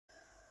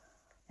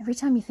Every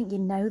time you think you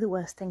know the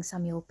worst thing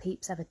Samuel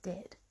Pepys ever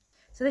did.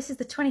 So this is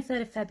the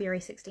 23rd of February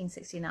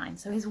 1669.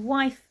 So his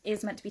wife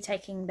is meant to be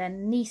taking their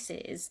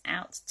nieces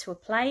out to a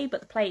play, but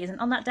the play isn't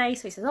on that day,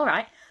 so he says, all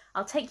right,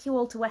 I'll take you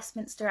all to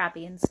Westminster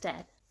Abbey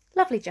instead.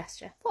 Lovely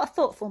gesture. What a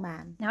thoughtful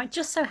man. Now, it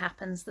just so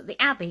happens that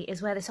the Abbey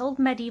is where this old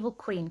medieval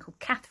queen called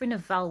Catherine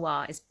of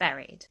Valois is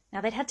buried.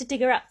 Now, they'd had to dig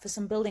her up for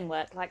some building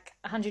work like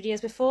 100 years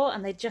before,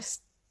 and they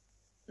just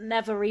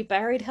never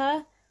reburied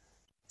her.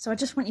 So I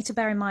just want you to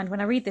bear in mind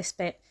when I read this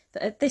bit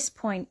that at this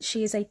point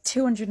she is a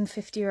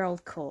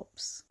 250-year-old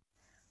corpse.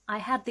 I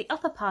had the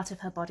upper part of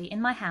her body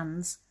in my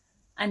hands,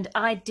 and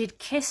I did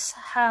kiss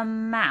her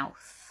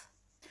mouth,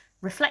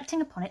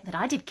 reflecting upon it that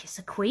I did kiss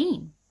a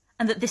queen,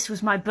 and that this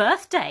was my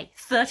birthday,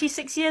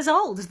 36 years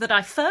old, that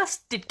I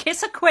first did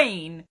kiss a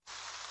queen.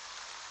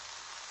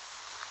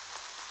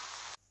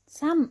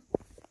 Sam,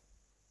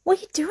 what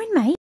are you doing, mate?